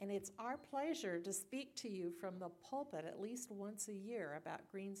and it's our pleasure to speak to you from the pulpit at least once a year about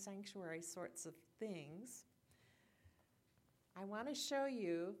green sanctuary sorts of things. I want to show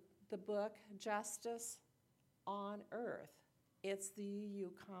you the book Justice on Earth. It's the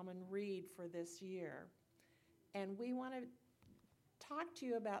UU Common Read for this year. And we want to talk to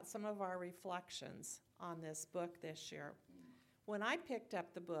you about some of our reflections on this book this year. When I picked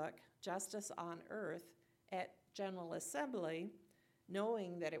up the book, Justice on Earth, at General Assembly,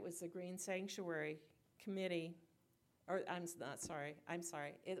 knowing that it was the Green Sanctuary Committee, or I'm sorry,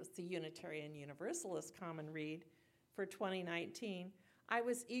 it was the Unitarian Universalist Common Read for 2019, I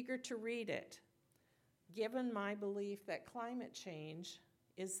was eager to read it, given my belief that climate change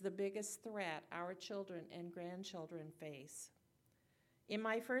is the biggest threat our children and grandchildren face. In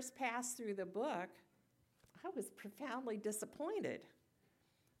my first pass through the book, I was profoundly disappointed.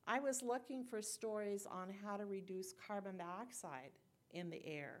 I was looking for stories on how to reduce carbon dioxide in the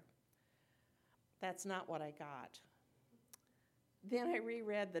air. That's not what I got. Then I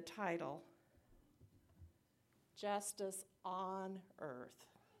reread the title, Justice on Earth.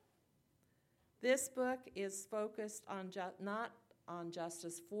 This book is focused on not on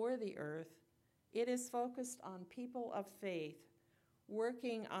justice for the earth. It is focused on people of faith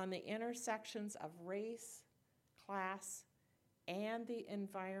working on the intersections of race, class, and the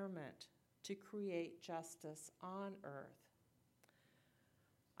environment to create justice on earth.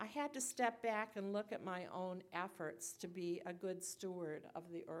 I had to step back and look at my own efforts to be a good steward of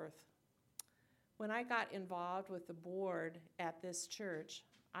the earth. When I got involved with the board at this church,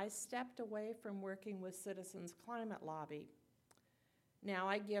 I stepped away from working with Citizens Climate Lobby. Now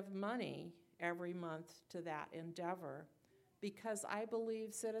I give money every month to that endeavor because I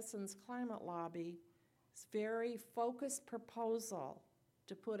believe Citizens Climate Lobby's very focused proposal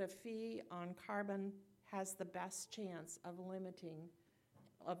to put a fee on carbon has the best chance of limiting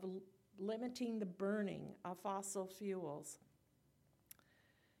the burning of fossil fuels.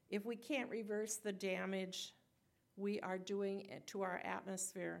 If we can't reverse the damage we are doing to our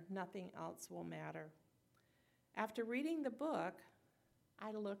atmosphere, nothing else will matter. After reading the book,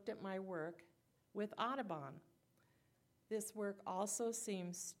 I looked at my work with Audubon. This work also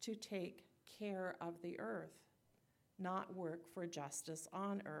seems to take care of the earth, not work for justice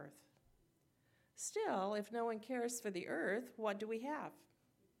on earth. Still, if no one cares for the earth, what do we have?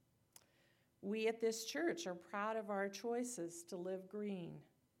 We at this church are proud of our choices to live green.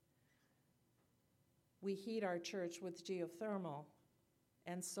 We heat our church with geothermal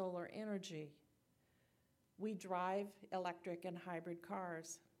and solar energy. We drive electric and hybrid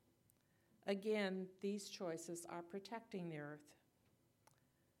cars. Again, these choices are protecting the earth.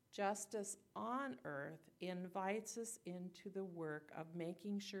 Justice on earth invites us into the work of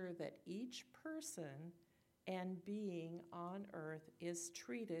making sure that each person and being on earth is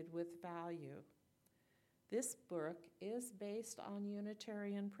treated with value. This book is based on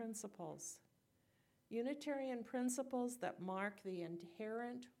Unitarian principles. Unitarian principles that mark the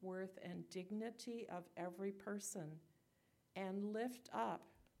inherent worth and dignity of every person and lift up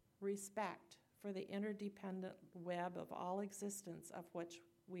respect for the interdependent web of all existence of which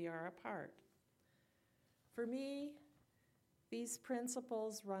we are a part. For me, these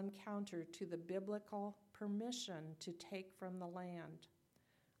principles run counter to the biblical permission to take from the land.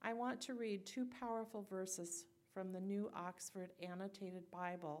 I want to read two powerful verses from the New Oxford Annotated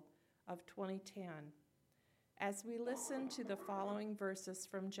Bible of 2010. As we listen to the following verses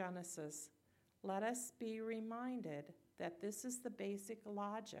from Genesis, let us be reminded that this is the basic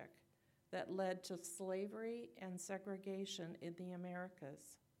logic that led to slavery and segregation in the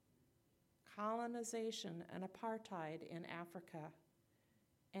Americas, colonization and apartheid in Africa,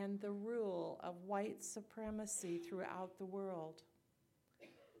 and the rule of white supremacy throughout the world.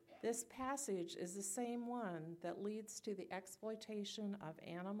 This passage is the same one that leads to the exploitation of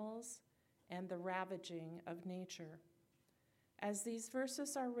animals and the ravaging of nature. As these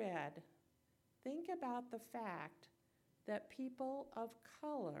verses are read, think about the fact that people of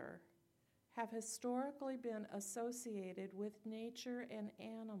color have historically been associated with nature and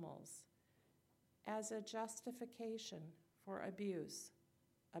animals as a justification for abuse,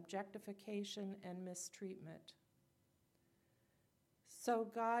 objectification, and mistreatment. So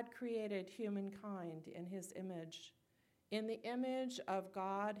God created humankind in his image. In the image of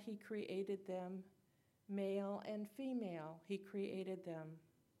God, he created them. Male and female, he created them.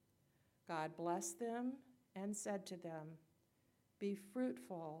 God blessed them and said to them, "Be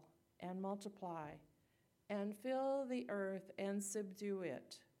fruitful and multiply, and fill the earth and subdue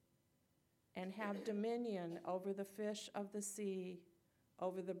it, and have dominion over the fish of the sea,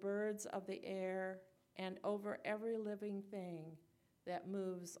 over the birds of the air, and over every living thing that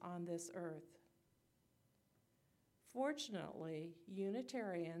moves on this earth. Fortunately,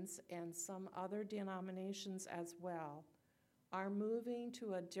 Unitarians and some other denominations as well are moving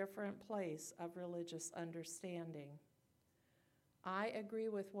to a different place of religious understanding. I agree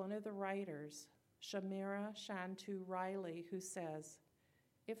with one of the writers, Shamira Shantu Riley, who says,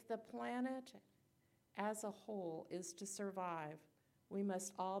 if the planet as a whole is to survive, we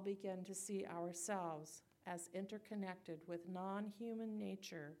must all begin to see ourselves as interconnected with non-human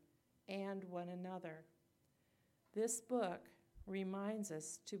nature and one another. This book reminds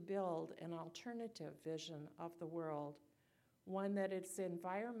us to build an alternative vision of the world, one that is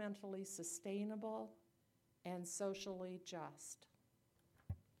environmentally sustainable and socially just.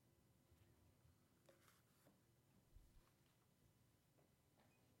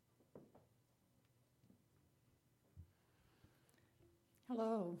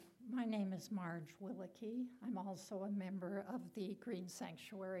 Hello, my name is Marge Willicke. I'm also a member of the Green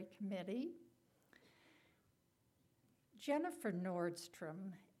Sanctuary Committee. Jennifer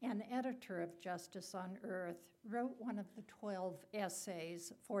Nordstrom, an editor of Justice on Earth, wrote one of the 12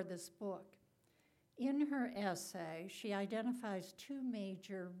 essays for this book. In her essay, she identifies two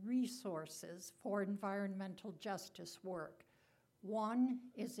major resources for environmental justice work. One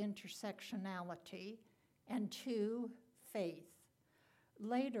is intersectionality, and two, faith.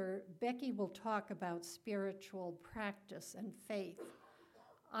 Later, Becky will talk about spiritual practice and faith.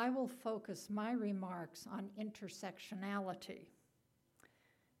 I will focus my remarks on intersectionality.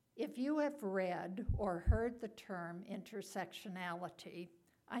 If you have read or heard the term intersectionality,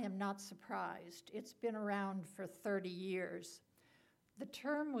 I am not surprised. It's been around for 30 years. The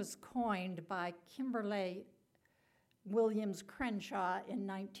term was coined by Kimberly Williams Crenshaw in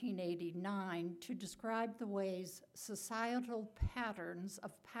 1989 to describe the ways societal patterns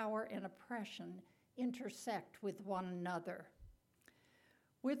of power and oppression intersect with one another.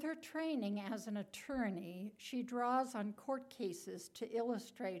 With her training as an attorney, she draws on court cases to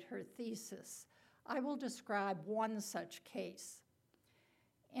illustrate her thesis. I will describe one such case.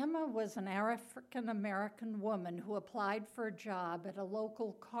 Emma was an African-American woman who applied for a job at a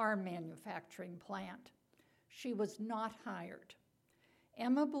local car manufacturing plant. She was not hired.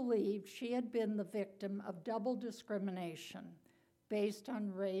 Emma believed she had been the victim of double discrimination based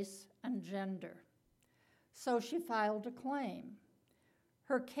on race and gender. So she filed a claim.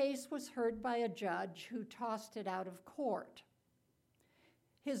 Her case was heard by a judge who tossed it out of court.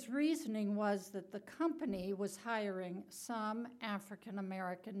 His reasoning was that the company was hiring some African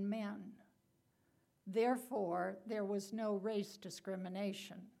American men. Therefore, there was no race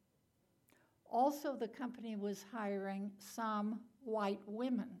discrimination. Also, the company was hiring some white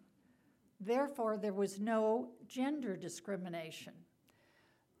women. Therefore, there was no gender discrimination.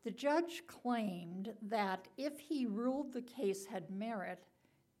 The judge claimed that if he ruled the case had merit,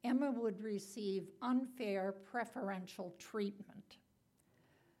 Emma would receive unfair preferential treatment.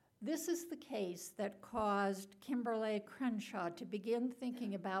 This is the case that caused Kimberly Crenshaw to begin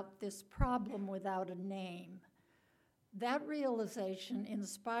thinking about this problem without a name. That realization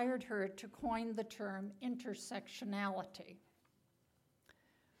inspired her to coin the term intersectionality.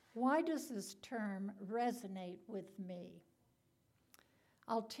 Why does this term resonate with me?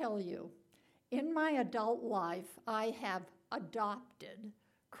 I'll tell you. In my adult life, I have adopted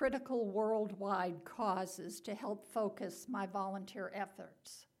critical worldwide causes to help focus my volunteer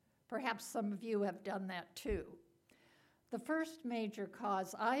efforts. Perhaps some of you have done that too. The first major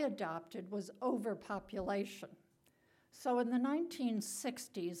cause I adopted was overpopulation. So in the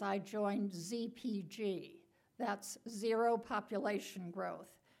 1960s, I joined ZPG, that's Zero Population Growth,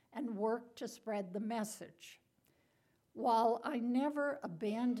 and worked to spread the message. While I never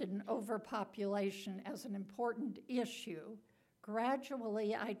abandoned overpopulation as an important issue,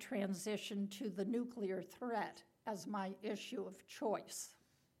 gradually I transitioned to the nuclear threat as my issue of choice.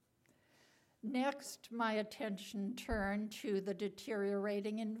 Next, my attention turned to the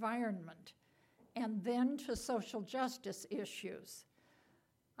deteriorating environment, and then to social justice issues.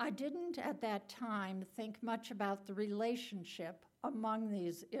 I didn't at that time think much about the relationship among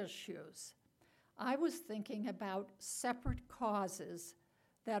these issues. I was thinking about separate causes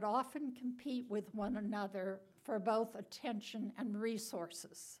that often compete with one another for both attention and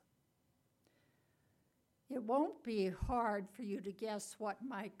resources. It won't be hard for you to guess what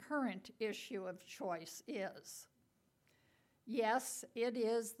my current issue of choice is. Yes, it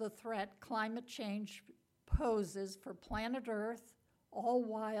is the threat climate change poses for planet Earth, all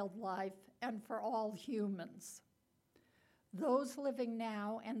wildlife, and for all humans. Those living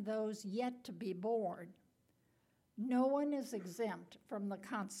now and those yet to be born. No one is exempt from the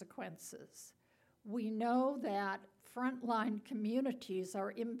consequences. We know that frontline communities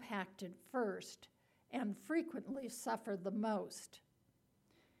are impacted first and frequently suffer the most.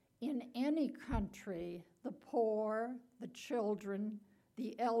 In any country, the poor, the children,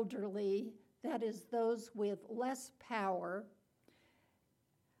 the elderly, that is, those with less power,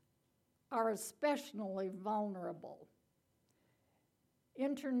 are especially vulnerable.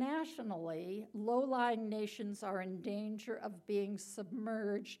 Internationally, low-lying nations are in danger of being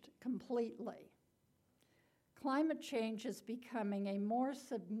submerged completely. Climate change is becoming a more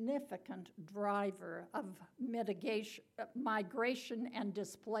significant driver of migration and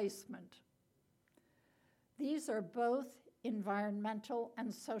displacement. These are both environmental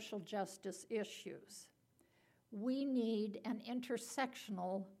and social justice issues. We need an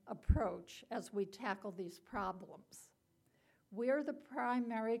intersectional approach as we tackle these problems. We're the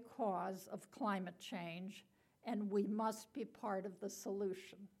primary cause of climate change, and we must be part of the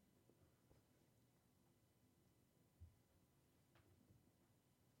solution.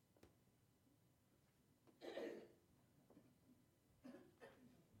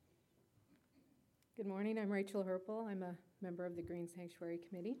 Good morning, I'm Rachel Herpel. I'm a member of the Green Sanctuary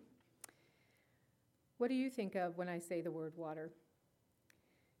Committee. What do you think of when I say the word water?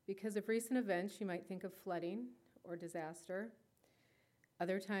 Because of recent events, you might think of flooding or disaster.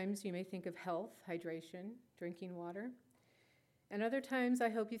 Other times you may think of health, hydration, drinking water. And other times I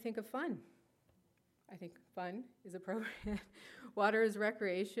hope you think of fun. I think fun is appropriate. Water is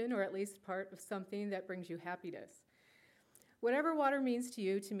recreation, or at least part of something that brings you happiness. Whatever water means to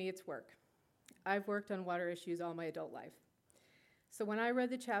you, to me it's work. I've worked on water issues all my adult life. So when I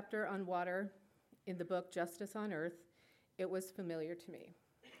read the chapter on water in the book Justice on Earth, it was familiar to me.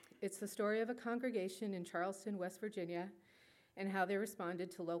 It's the story of a congregation in Charleston, West Virginia, and how they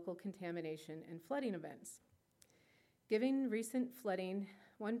responded to local contamination and flooding events. Given recent flooding,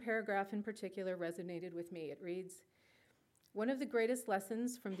 one paragraph in particular resonated with me. It reads, "One of the greatest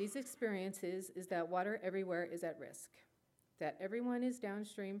lessons from these experiences is that water everywhere is at risk, that everyone is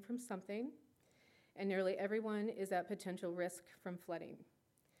downstream from something, and nearly everyone is at potential risk from flooding.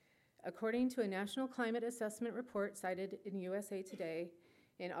 According to a national climate assessment report cited in USA Today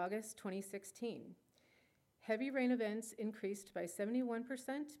in August 2016, heavy rain events increased by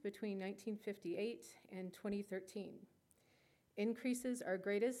 71% between 1958 and 2013. Increases are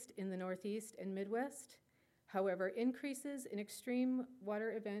greatest in the Northeast and Midwest. However, increases in extreme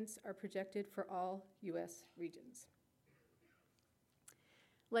water events are projected for all US regions."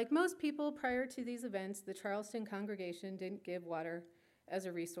 Like most people prior to these events, the Charleston congregation didn't give water as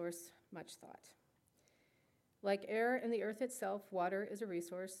a resource much thought. Like air and the earth itself, water is a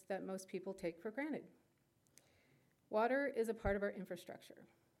resource that most people take for granted. Water is a part of our infrastructure.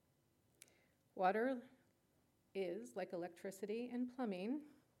 Water is, like electricity and plumbing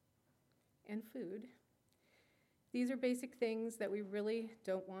and food, these are basic things that we really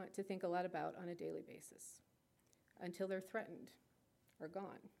don't want to think a lot about on a daily basis until they're threatened or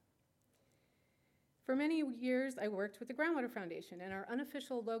gone. For many years, I worked with the Groundwater Foundation, and our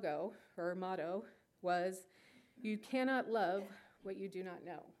unofficial logo, or motto, was, "You cannot love what you do not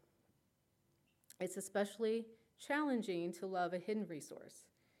know." It's especially challenging to love a hidden resource,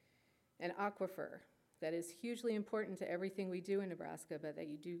 an aquifer that is hugely important to everything we do in Nebraska, but that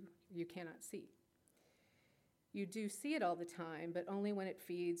you cannot see. You do see it all the time, but only when it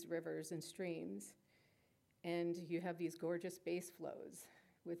feeds rivers and streams, and you have these gorgeous base flows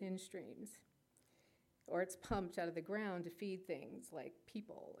within streams, or it's pumped out of the ground to feed things like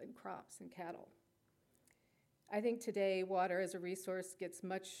people and crops and cattle. I think today water as a resource gets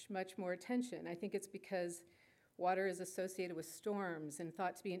much, much more attention. I think it's because water is associated with storms and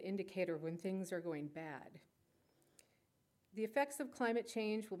thought to be an indicator of when things are going bad. The effects of climate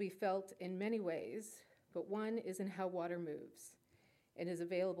change will be felt in many ways, but one is in how water moves and is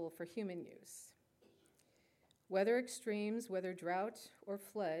available for human use. Weather extremes, whether drought or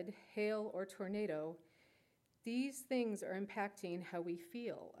flood, hail or tornado, these things are impacting how we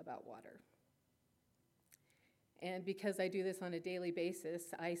feel about water. And because I do this on a daily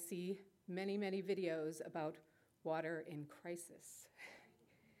basis, I see many, many videos about water in crisis.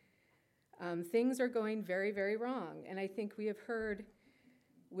 Things are going very, very wrong, and I think we have heard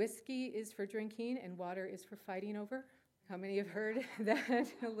whiskey is for drinking and water is for fighting over. How many have heard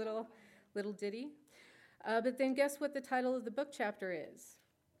that little ditty? But then guess what the title of the book chapter is?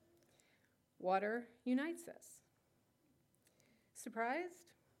 Water Unites Us.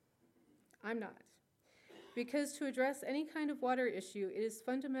 Surprised? I'm not. Because to address any kind of water issue, it is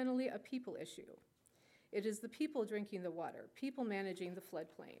fundamentally a people issue. It is the people drinking the water, people managing the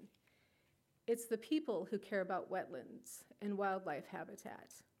floodplain. It's the people who care about wetlands and wildlife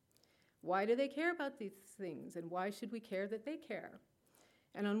habitat. Why do they care about these things, and why should we care that they care?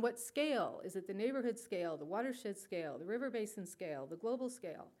 And on what scale? Is it the neighborhood scale, the watershed scale, the river basin scale, the global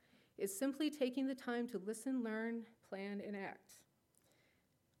scale? It's simply taking the time to listen, learn, plan, and act.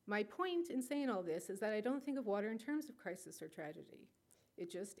 My point in saying all this is that I don't think of water in terms of crisis or tragedy.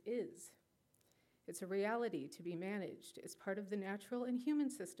 It just is. It's a reality to be managed. It's part of the natural and human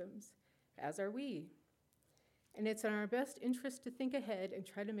systems, as are we. And it's in our best interest to think ahead and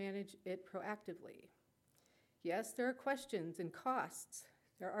try to manage it proactively. Yes, there are questions and costs.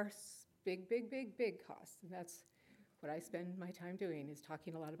 There are big, big, big, big costs, and that's what I spend my time doing, is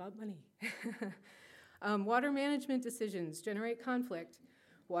talking a lot about money. Water management decisions generate conflict.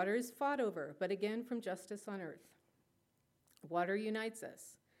 Water is fought over, but again from justice on earth. Water unites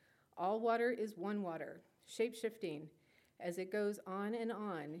us. All water is one water, shape-shifting as it goes on in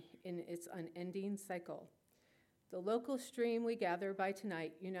its unending cycle. The local stream we gather by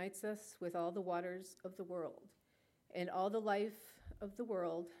tonight unites us with all the waters of the world, and all the life of the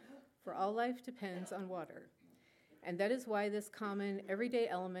world, for all life depends on water. And that is why this common, everyday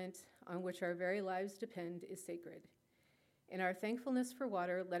element on which our very lives depend is sacred. In our thankfulness for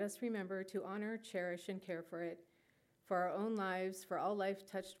water, let us remember to honor, cherish, and care for it, for our own lives, for all life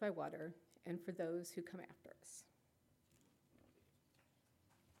touched by water, and for those who come after us.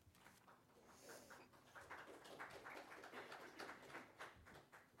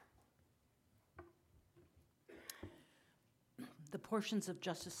 The portions of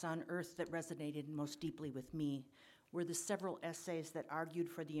Justice on Earth that resonated most deeply with me were the several essays that argued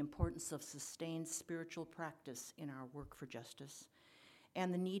for the importance of sustained spiritual practice in our work for justice,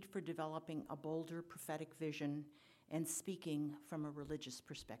 and the need for developing a bolder prophetic vision and speaking from a religious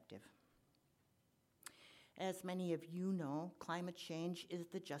perspective. As many of you know, climate change is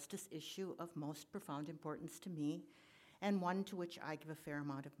the justice issue of most profound importance to me, and one to which I give a fair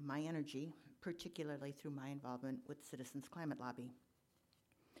amount of my energy, particularly through my involvement with Citizens Climate Lobby.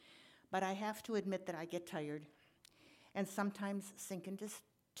 But I have to admit that I get tired and sometimes sink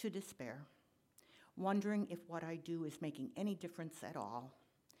into despair, wondering if what I do is making any difference at all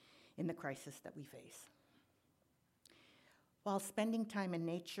in the crisis that we face. While spending time in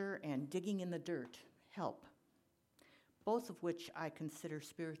nature and digging in the dirt help, both of which I consider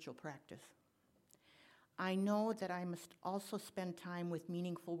spiritual practice, I know that I must also spend time with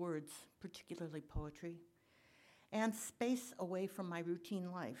meaningful words, particularly poetry, and space away from my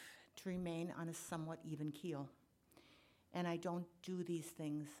routine life to remain on a somewhat even keel. And I don't do these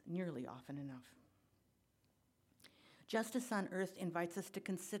things nearly often enough. Justice on Earth invites us to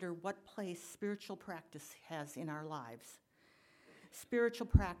consider what place spiritual practice has in our lives. Spiritual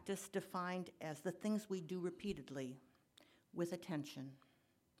practice defined as the things we do repeatedly with attention.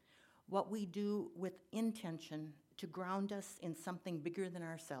 What we do with intention to ground us in something bigger than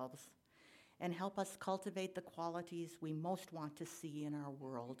ourselves and help us cultivate the qualities we most want to see in our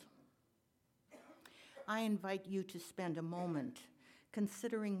world. I invite you to spend a moment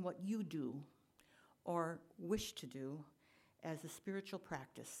considering what you do or wish to do as a spiritual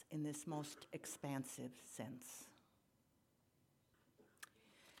practice in this most expansive sense.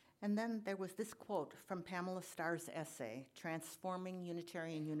 And then there was this quote from Pamela Starr's essay, Transforming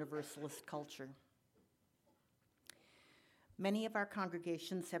Unitarian Universalist Culture. Many of our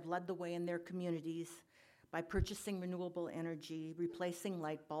congregations have led the way in their communities by purchasing renewable energy, replacing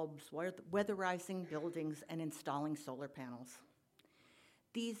light bulbs, weatherizing buildings, and installing solar panels.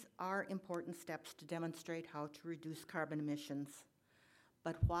 These are important steps to demonstrate how to reduce carbon emissions,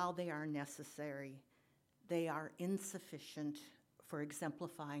 but while they are necessary, they are insufficient for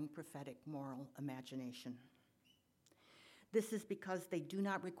exemplifying prophetic moral imagination. This is because they do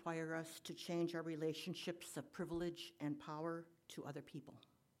not require us to change our relationships of privilege and power to other people.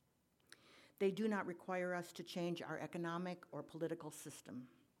 They do not require us to change our economic or political system.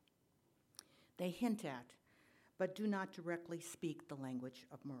 They hint at, but do not directly speak the language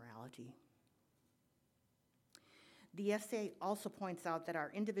of morality. The essay also points out that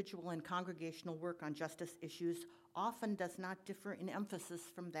our individual and congregational work on justice issues often does not differ in emphasis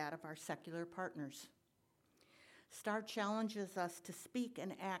from that of our secular partners. Starr challenges us to speak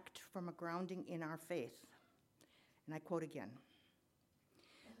and act from a grounding in our faith. And I quote again,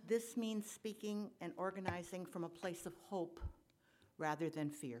 "This means speaking and organizing from a place of hope rather than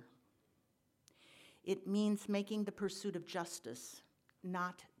fear. It means making the pursuit of justice,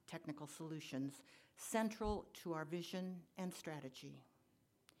 not technical solutions, central to our vision and strategy.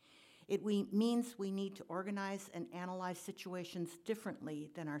 It means we need to organize and analyze situations differently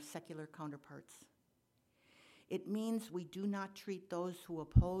than our secular counterparts. It means we do not treat those who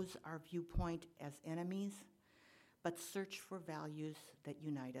oppose our viewpoint as enemies, but search for values that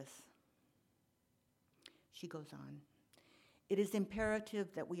unite us. She goes on, "It is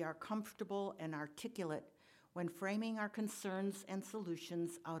imperative that we are comfortable and articulate when framing our concerns and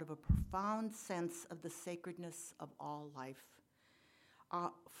solutions out of a profound sense of the sacredness of all life,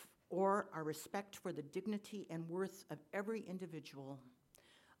 or our respect for the dignity and worth of every individual,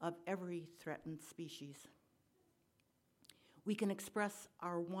 of every threatened species. We can express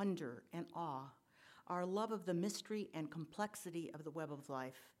our wonder and awe, our love of the mystery and complexity of the web of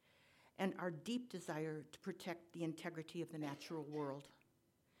life, and our deep desire to protect the integrity of the natural world.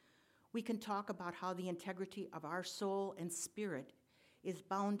 We can talk about how the integrity of our soul and spirit is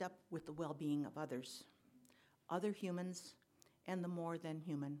bound up with the well-being of others, other humans, and the more than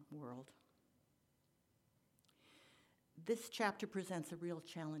human world." This chapter presents a real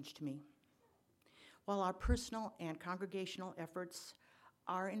challenge to me. While our personal and congregational efforts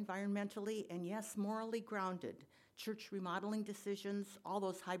are environmentally and, yes, morally grounded, church remodeling decisions, all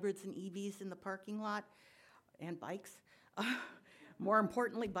those hybrids and EVs in the parking lot, and bikes, more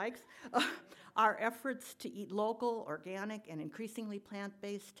importantly, bikes, our efforts to eat local, organic, and increasingly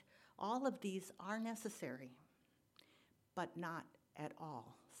plant-based, all of these are necessary, but not at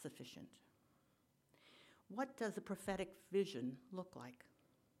all sufficient. What does a prophetic vision look like?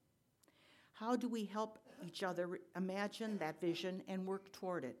 How do we help each other imagine that vision and work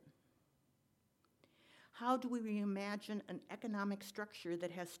toward it? How do we reimagine an economic structure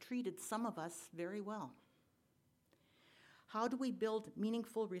that has treated some of us very well? How do we build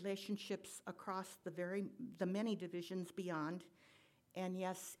meaningful relationships across the many divisions beyond, and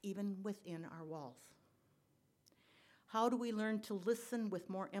yes, even within our walls? How do we learn to listen with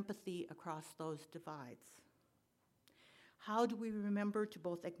more empathy across those divides? How do we remember to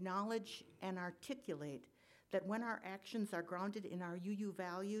both acknowledge and articulate that when our actions are grounded in our UU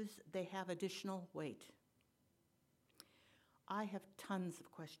values, they have additional weight? I have tons of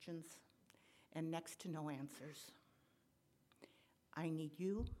questions and next to no answers. I need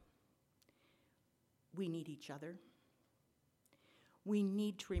you. We need each other. We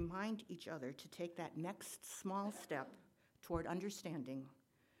need to remind each other to take that next small step toward understanding,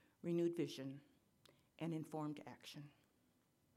 renewed vision, and informed action.